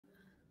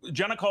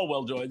Jenna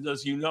Colwell joins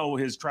us. You know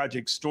his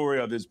tragic story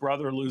of his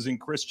brother losing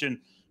Christian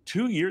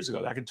 2 years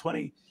ago, back in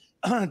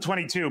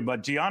 2022.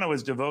 But Giano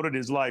has devoted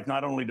his life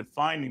not only to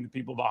finding the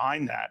people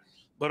behind that,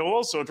 but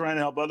also trying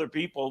to help other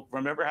people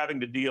from ever having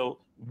to deal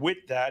with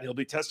that. He'll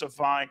be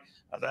testifying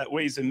at that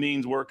Ways and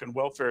Means Work and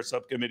Welfare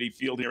Subcommittee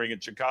field hearing in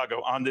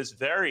Chicago on this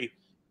very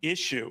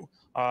issue.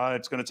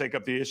 It's going to take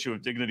up the issue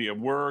of dignity at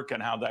work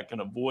and how that can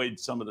avoid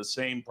some of the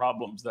same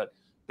problems that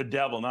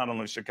bedevil not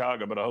only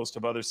Chicago, but a host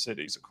of other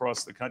cities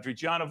across the country.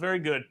 Giano, very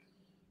good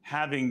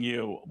having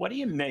you. What do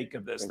you make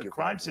of this? The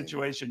crime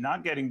situation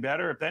not getting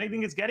better. If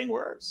anything, it's getting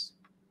worse.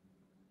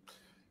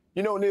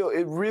 You know, Neil,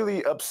 it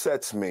really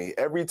upsets me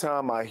every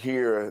time I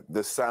hear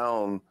the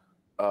sound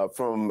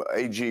from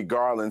AG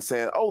Garland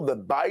saying, oh, the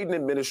Biden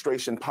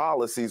administration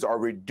policies are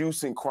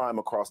reducing crime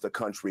across the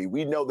country.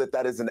 We know that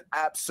that is an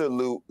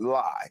absolute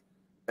lie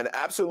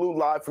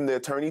from the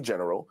Attorney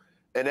General.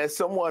 And as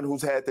someone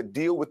who's had to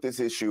deal with this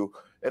issue,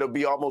 it'll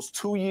be almost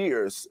 2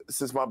 years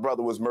since my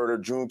brother was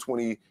murdered, June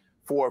 24th,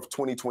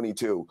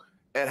 2022.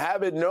 And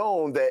having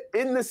known that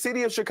in the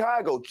city of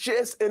Chicago,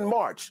 just in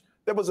March,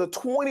 there was a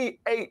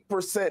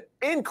 28%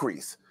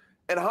 increase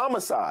in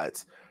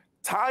homicides,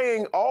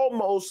 tying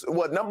almost,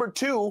 number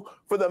 2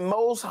 for the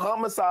most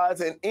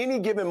homicides in any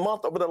given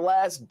month over the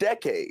last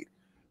decade.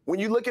 When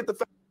you look at the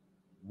fact.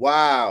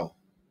 Wow.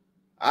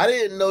 I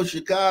didn't know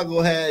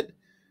Chicago had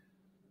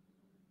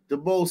the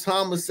most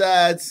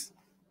homicides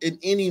in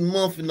any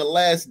month in the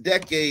last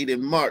decade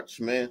in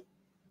March, man.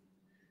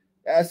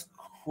 That's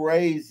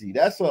crazy.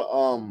 That's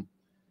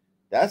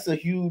a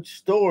huge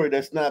story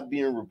that's not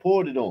being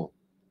reported on.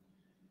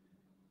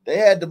 They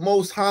had the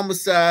most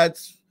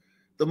homicides.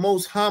 The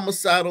most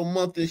homicidal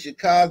month in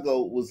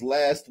Chicago was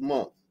last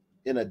month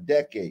in a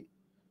decade.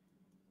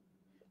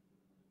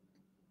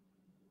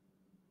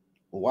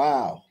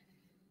 Wow.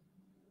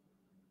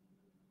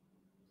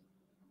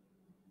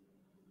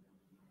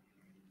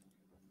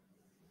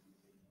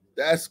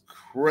 That's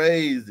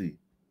crazy.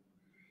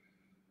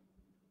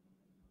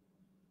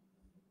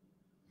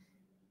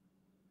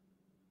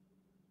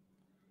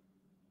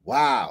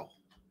 Wow.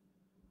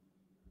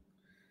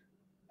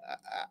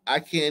 I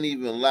can't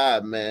even lie,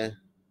 man.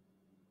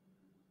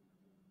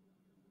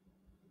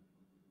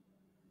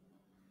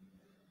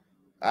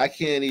 I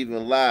can't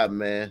even lie,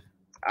 man.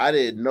 I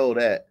didn't know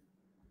that.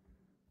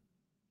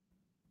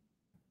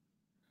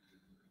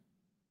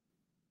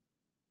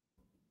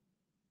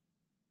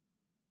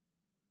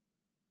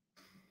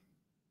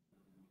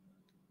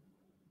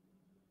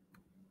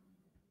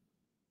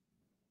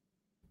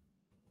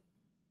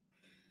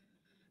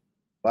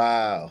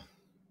 Wow.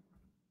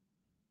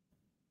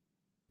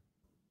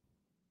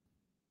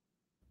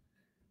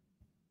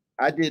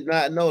 I did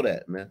not know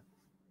that, man.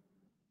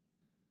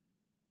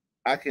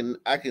 I can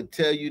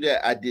tell you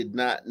that I did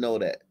not know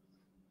that.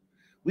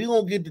 We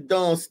gonna get to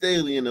Dawn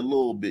Staley in a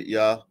little bit,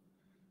 y'all.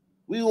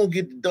 We gonna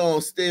get to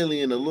Dawn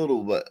Staley in a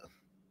little bit.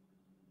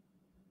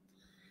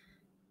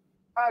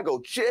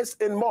 Chicago,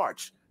 just in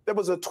March, there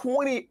was a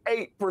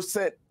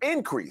 28%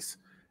 increase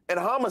in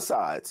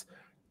homicides,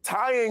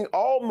 tying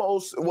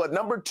almost,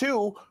 number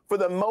 2 for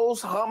the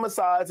most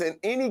homicides in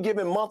any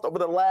given month over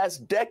the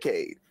last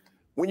decade.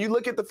 When you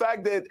look at the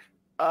fact that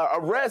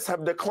arrests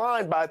have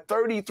declined by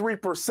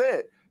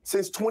 33%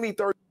 since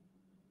 2013.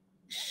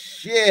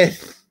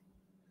 Shit.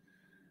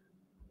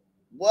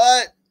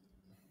 What?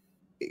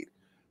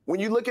 When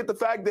you look at the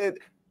fact that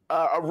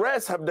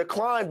arrests have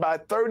declined by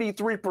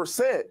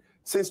 33%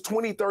 since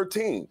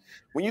 2013.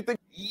 When you think.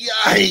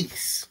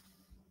 Yikes.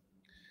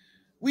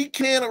 We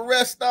can't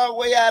arrest our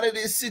way out of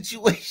this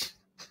situation.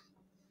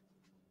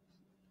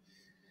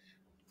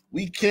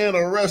 We can't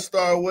arrest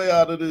our way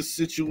out of this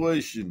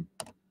situation.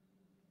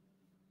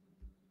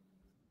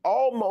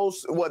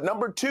 Almost,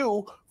 number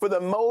 2 for the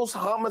most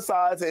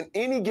homicides in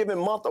any given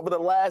month over the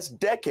last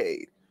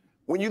decade.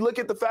 When you look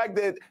at the fact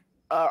that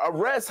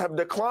arrests have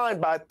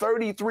declined by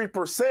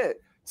 33%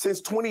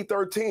 since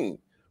 2013.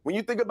 When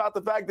you think about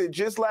the fact that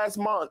just last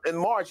month in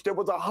March, there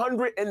was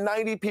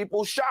 190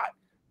 people shot.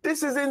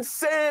 This is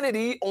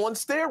insanity on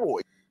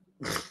steroids.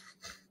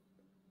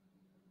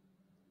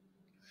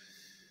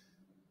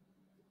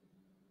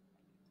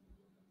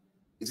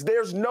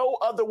 There's no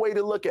other way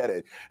to look at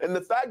it. And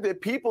the fact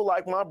that people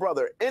like my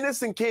brother,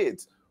 innocent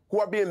kids who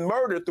are being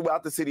murdered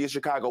throughout the city of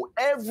Chicago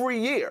every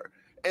year,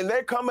 and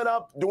they're coming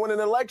up during an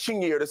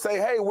election year to say,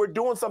 hey, we're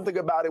doing something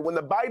about it, when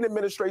the Biden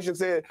administration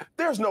said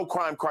there's no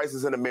crime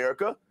crisis in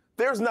America.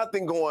 There's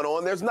nothing going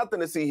on. There's nothing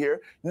to see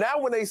here. Now,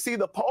 when they see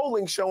the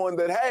polling showing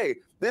that, hey,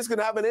 this can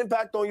have an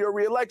impact on your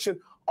reelection,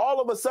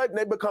 all of a sudden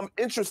they become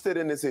interested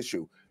in this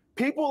issue.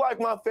 People like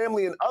my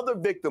family and other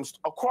victims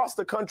across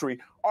the country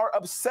are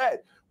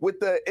upset with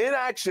the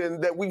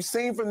inaction that we've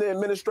seen from the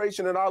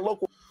administration in our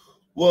local.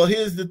 Well,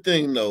 here's the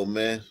thing, though,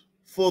 man.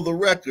 For the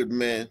record,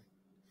 man,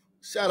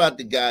 shout out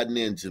to God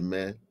Ninja,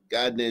 man.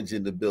 God Ninja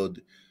in the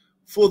building.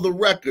 For the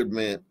record,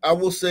 man, I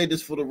will say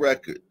this for the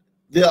record.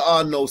 There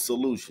are no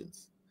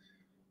solutions.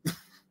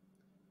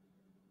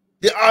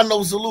 There are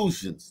no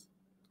solutions.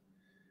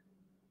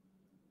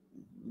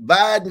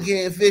 Biden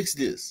can't fix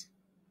this.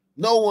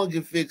 No one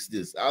can fix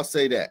this. I'll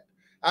say that.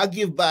 I'll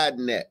give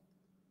Biden that.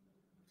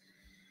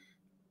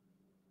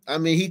 I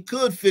mean, he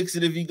could fix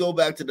it if he go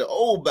back to the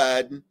old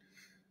Biden.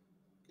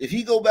 If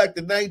he go back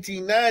to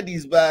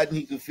 1990s Biden,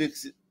 he could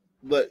fix it.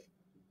 But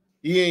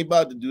he ain't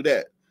about to do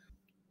that.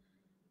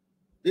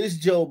 This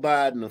Joe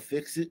Biden will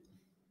fix it.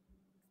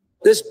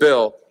 This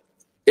bill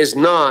is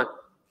not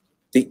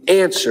the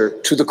answer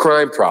to the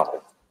crime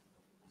problem.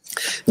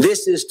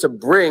 This is to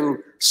bring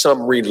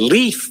some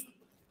relief,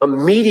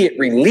 immediate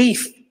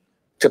relief,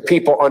 to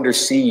people under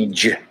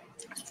siege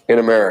in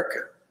America.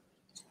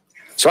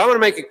 So I want to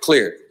make it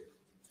clear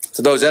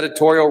to those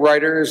editorial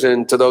writers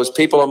and to those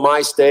people in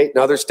my state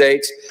and other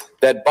states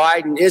that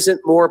Biden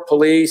isn't more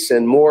police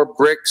and more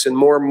bricks and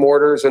more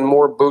mortars and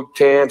more boot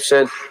camps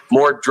and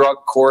more drug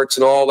courts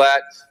and all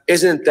that.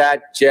 Isn't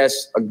that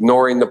just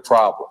ignoring the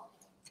problem?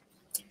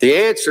 The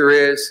answer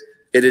is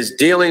it is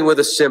dealing with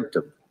a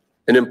symptom,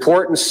 an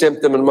important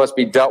symptom, and must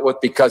be dealt with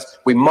because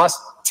we must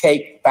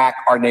take back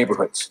our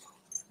neighborhoods.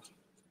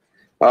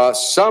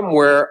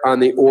 Somewhere on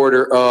the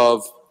order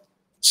of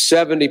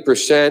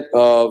 70%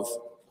 of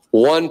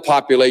one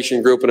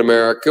population group in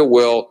America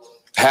will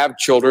have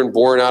children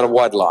born out of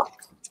wedlock.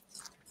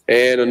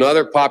 And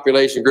another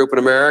population group in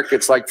America,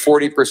 it's like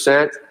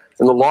 40%.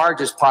 And the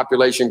largest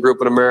population group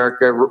in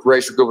America,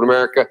 racial group in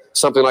America,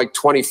 something like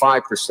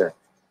 25%.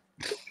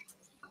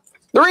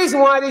 The reason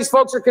why these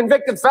folks are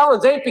convicted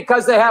felons ain't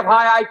because they have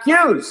high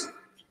IQs.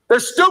 They're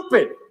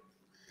stupid.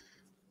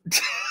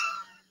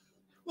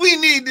 We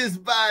need this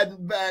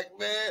Biden back,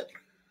 man.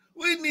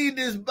 We need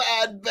this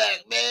Biden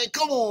back, man.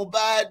 Come on,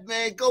 Biden,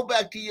 man. Go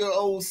back to your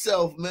old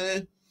self,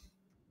 man.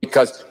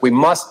 Because we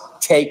must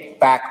take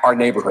back our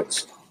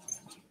neighborhoods.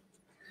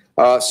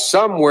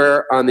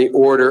 Somewhere on the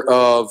order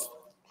of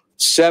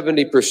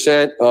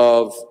 70%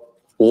 of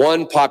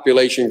one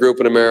population group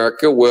in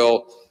America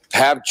will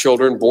have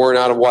children born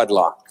out of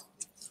wedlock.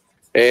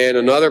 And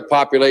another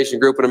population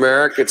group in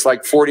America, it's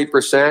like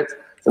 40%.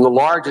 And the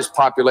largest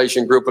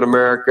population group in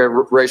America,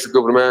 racial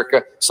group in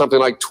America, something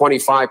like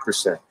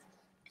 25%.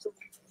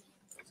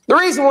 The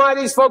reason why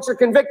these folks are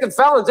convicted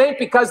felons ain't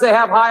because they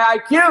have high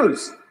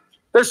IQs.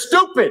 They're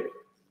stupid.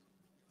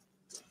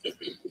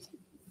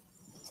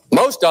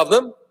 Most of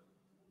them.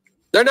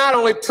 They're not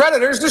only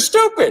predators, they're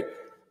stupid.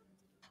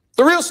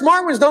 The real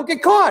smart ones don't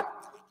get caught.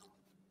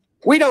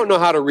 We don't know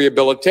how to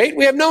rehabilitate.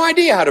 We have no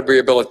idea how to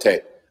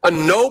rehabilitate. A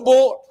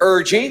noble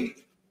urging,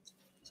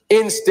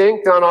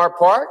 instinct on our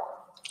part.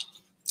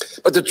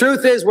 But the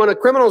truth is, when a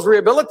criminal is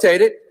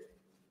rehabilitated,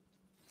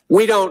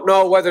 we don't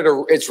know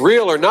whether it's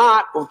real or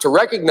not to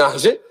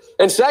recognize it.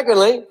 And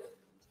secondly,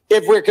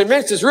 if we're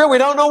convinced it's real, we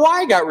don't know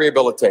why he got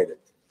rehabilitated.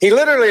 He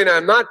literally, and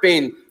I'm not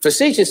being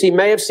facetious, he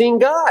may have seen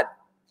God.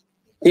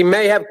 He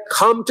may have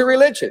come to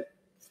religion.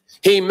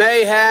 He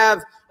may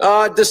have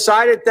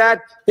decided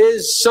that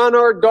his son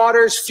or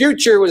daughter's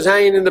future was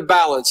hanging in the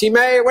balance. He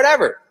may,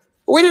 whatever.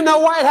 We didn't know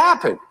why it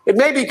happened. It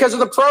may be because of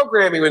the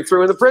program he went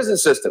through in the prison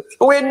system.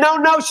 But we had no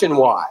notion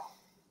why.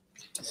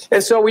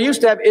 And so we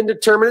used to have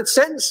indeterminate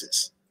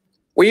sentences.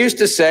 We used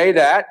to say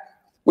that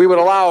we would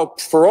allow a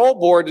parole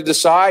board to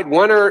decide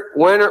when or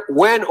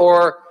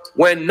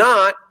when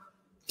not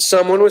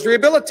someone was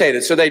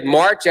rehabilitated. So they'd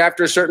march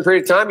after a certain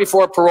period of time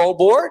before a parole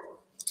board.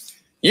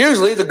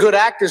 Usually the good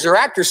actors or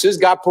actresses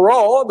got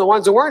parole, and the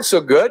ones that weren't so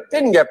good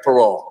didn't get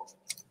parole.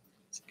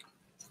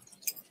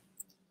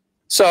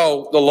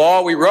 So the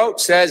law we wrote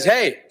says,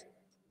 hey,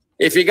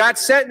 if you got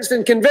sentenced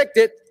and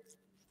convicted,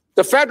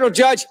 the federal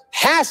judge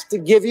has to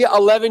give you an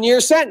 11-year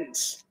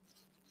sentence.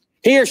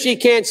 He or she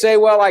can't say,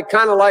 well,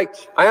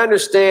 I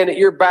understand that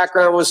your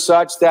background was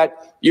such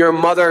that your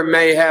mother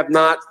may have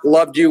not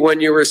loved you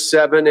when you were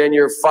 7 and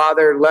your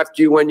father left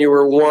you when you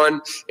were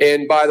 1.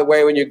 And by the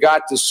way, when you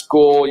got to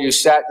school, you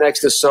sat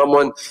next to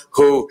someone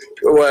who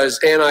was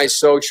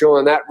antisocial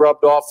and that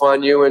rubbed off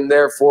on you. And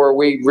therefore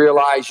we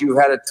realized you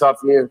had a tough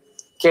year.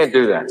 Can't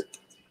do that.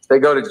 They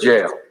go to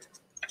jail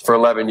for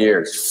 11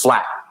 years,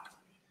 flat.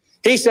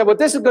 He said, what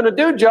this is going to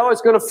do, Joe,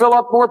 it's going to fill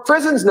up more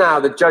prisons now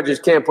that judges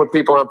can't put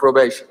people on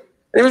probation.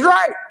 And he was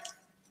right.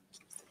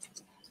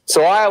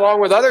 So I, along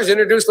with others,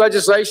 introduced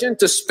legislation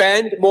to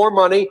spend more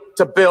money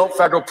to build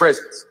federal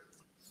prisons.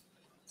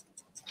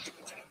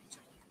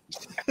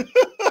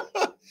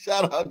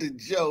 Shout out to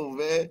Joe,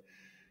 man.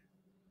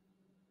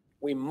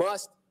 We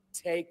must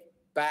take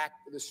back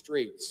the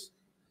streets.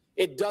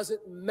 It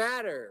doesn't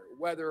matter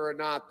whether or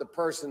not the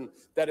person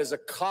that is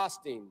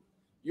accosting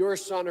your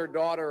son or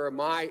daughter or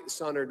my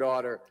son or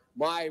daughter,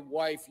 my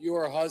wife,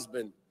 your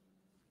husband,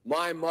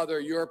 my mother,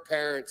 your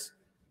parents.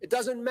 It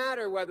doesn't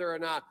matter whether or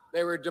not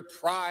they were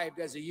deprived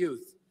as a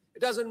youth. It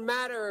doesn't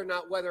matter or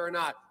not whether or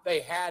not they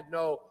had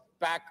no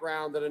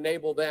background that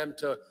enabled them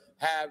to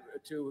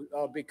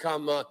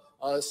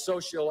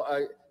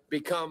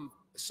become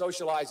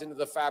socialized into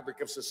the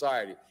fabric of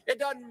society. It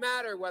doesn't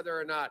matter whether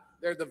or not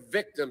they're the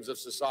victims of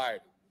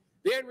society.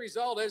 The end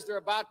result is they're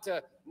about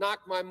to knock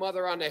my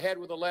mother on the head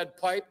with a lead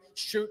pipe,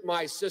 shoot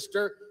my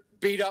sister,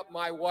 beat up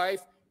my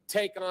wife,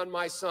 take on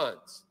my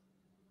sons.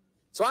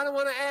 So I don't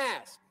want to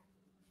ask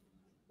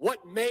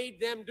what made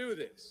them do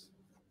this.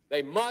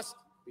 They must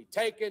be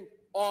taken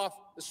off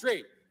the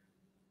street.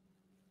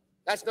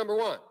 That's number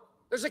one.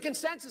 There's a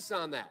consensus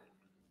on that.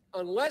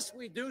 Unless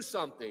we do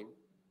something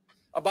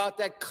about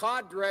that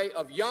cadre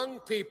of young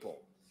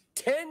people,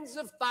 tens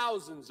of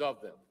thousands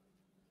of them,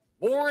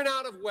 born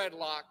out of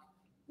wedlock,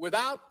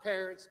 without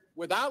parents,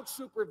 without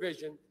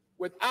supervision,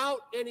 without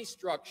any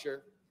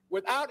structure,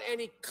 without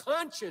any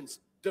conscience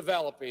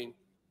developing,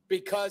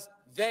 because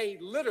they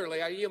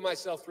literally, I yield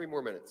myself 3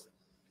 more minutes,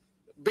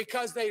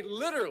 because they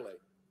literally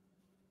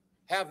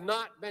have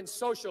not been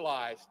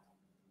socialized.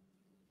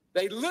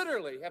 They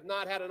literally have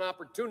not had an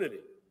opportunity.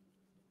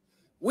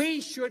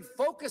 We should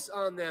focus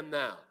on them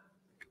now.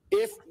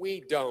 If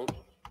we don't,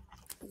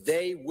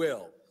 they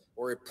will,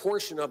 or a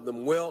portion of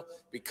them will,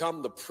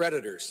 become the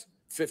predators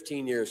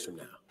 15 years from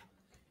now.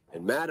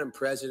 And Madam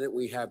President,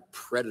 we have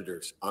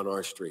predators on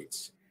our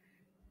streets.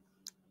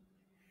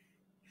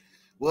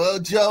 Well,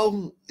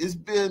 Joe, it's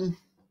been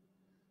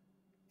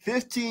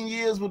 15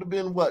 years, would have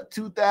been what,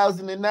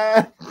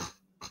 2009?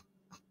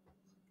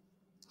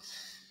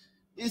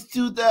 It's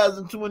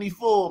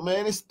 2024,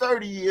 man. It's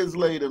 30 years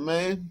later,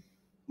 man.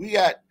 We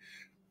got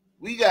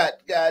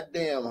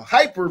goddamn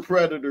hyper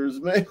predators,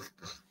 man.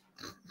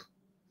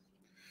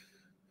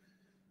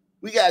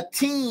 We got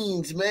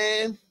teens,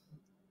 man.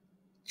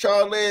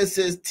 Charles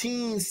says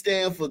teens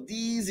stand for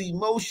these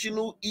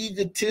emotional,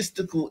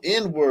 egotistical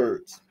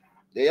N-words.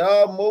 They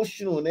are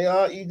emotional and they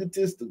are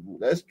egotistical.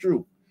 That's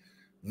true.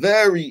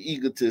 Very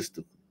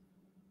egotistical.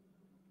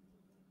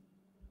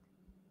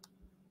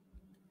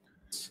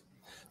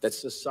 That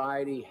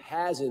society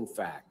has, in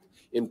fact,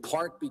 in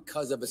part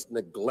because of its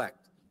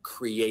neglect,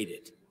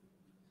 created.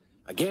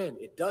 Again,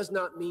 it does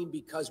not mean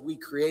because we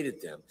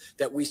created them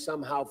that we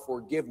somehow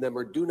forgive them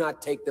or do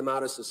not take them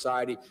out of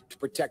society to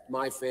protect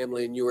my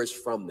family and yours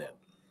from them.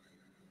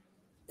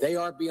 They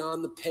are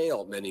beyond the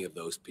pale, many of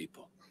those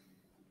people.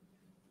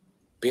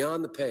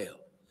 Beyond the pale.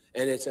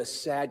 And it's a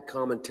sad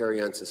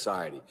commentary on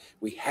society.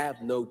 We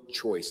have no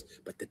choice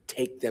but to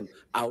take them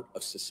out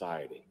of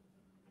society.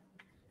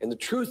 And the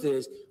truth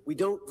is, we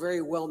don't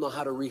very well know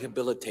how to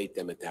rehabilitate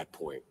them at that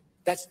point.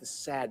 That's the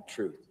sad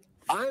truth.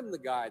 I'm the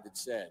guy that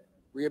said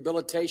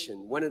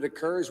rehabilitation, when it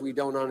occurs, we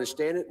don't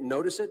understand it and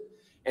notice it.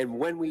 And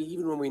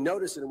even when we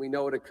notice it and we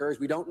know it occurs,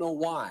 we don't know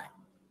why.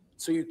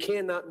 So you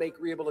cannot make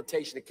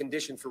rehabilitation a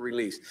condition for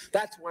release.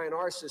 That's why in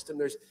our system,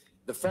 there's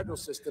the federal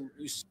system.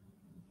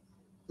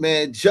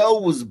 Man, Joe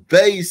was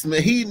based,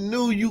 man. He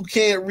knew you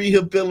can't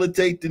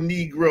rehabilitate the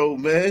Negro,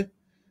 man.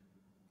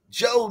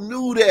 Joe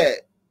knew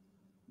that.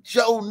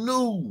 Joe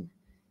knew.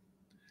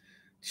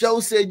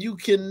 Joe said you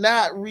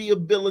cannot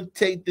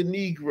rehabilitate the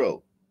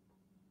Negro.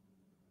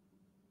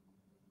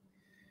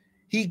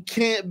 He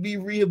can't be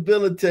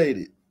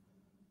rehabilitated.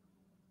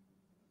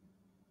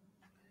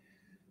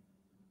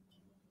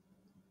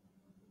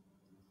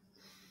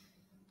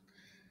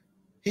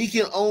 He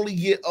can only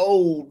get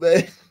old,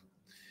 man.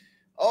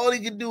 All he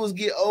can do is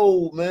get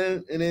old,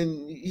 man. And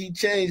then he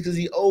changed because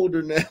he's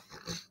older now.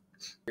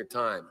 Your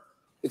time.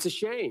 It's a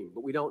shame,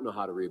 but we don't know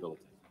how to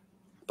rehabilitate.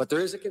 But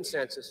there is a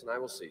consensus, and I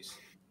will cease.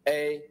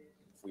 A,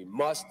 we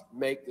must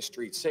make the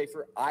streets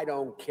safer. I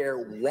don't care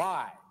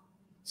why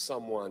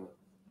someone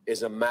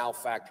is a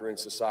malfactor in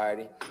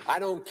society. I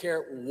don't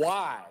care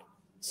why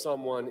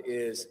someone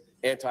is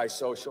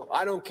antisocial.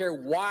 I don't care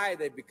why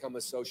they become a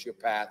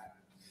sociopath.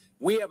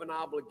 We have an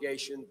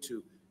obligation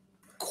to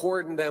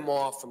cordon them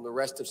off from the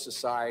rest of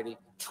society,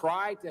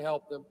 try to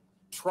help them,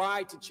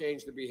 try to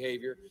change their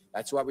behavior.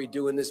 That's why we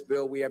do in this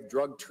bill. We have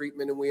drug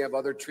treatment and we have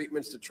other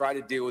treatments to try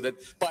to deal with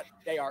it. But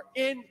they are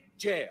in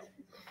jail,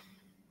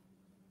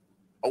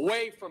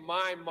 away from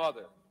my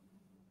mother,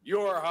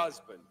 your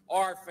husband,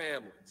 our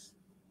families.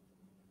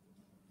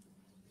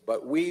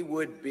 But we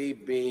would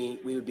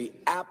be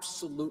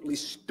absolutely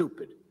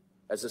stupid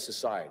as a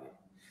society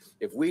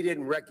if we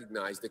didn't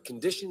recognize the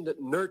condition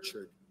that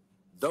nurtured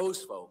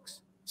those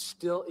folks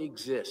still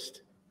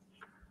exist.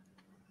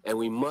 And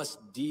we must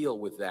deal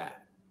with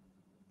that.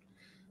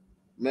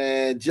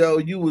 Man, Joe,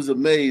 you was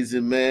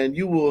amazing, man.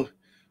 You were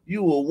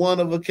one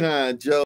of a kind, Joe.